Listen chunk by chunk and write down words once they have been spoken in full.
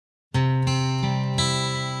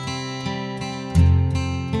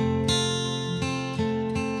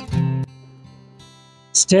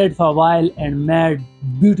stayed for a while and made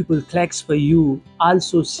beautiful clicks for you.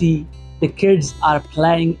 Also see the kids are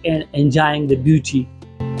playing and enjoying the beauty.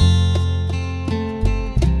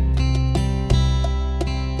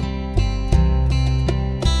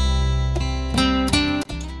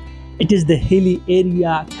 It is the hilly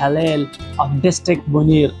area Kallel of district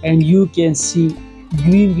Buner, and you can see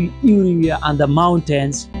greenery everywhere on the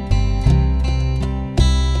mountains.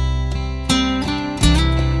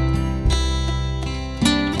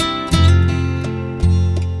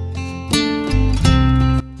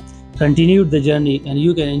 Continued the journey and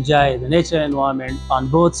you can enjoy the natural environment on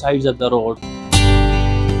both sides of the road.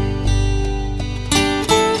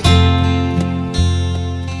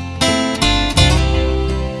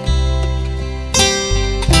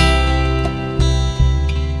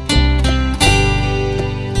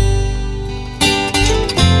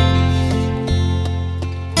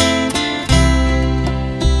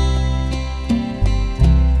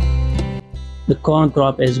 The corn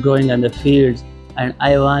crop is growing in the fields, and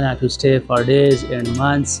I wanna to stay for days and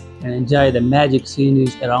months and enjoy the magic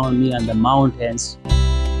sceneries around me on the mountains.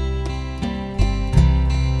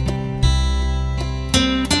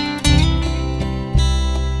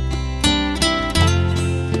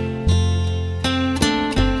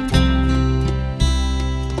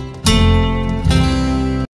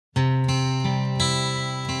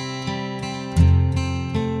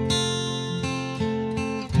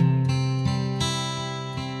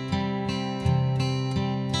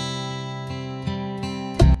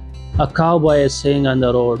 A cowboy is sitting on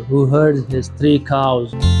the road who herds his 3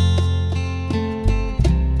 cows.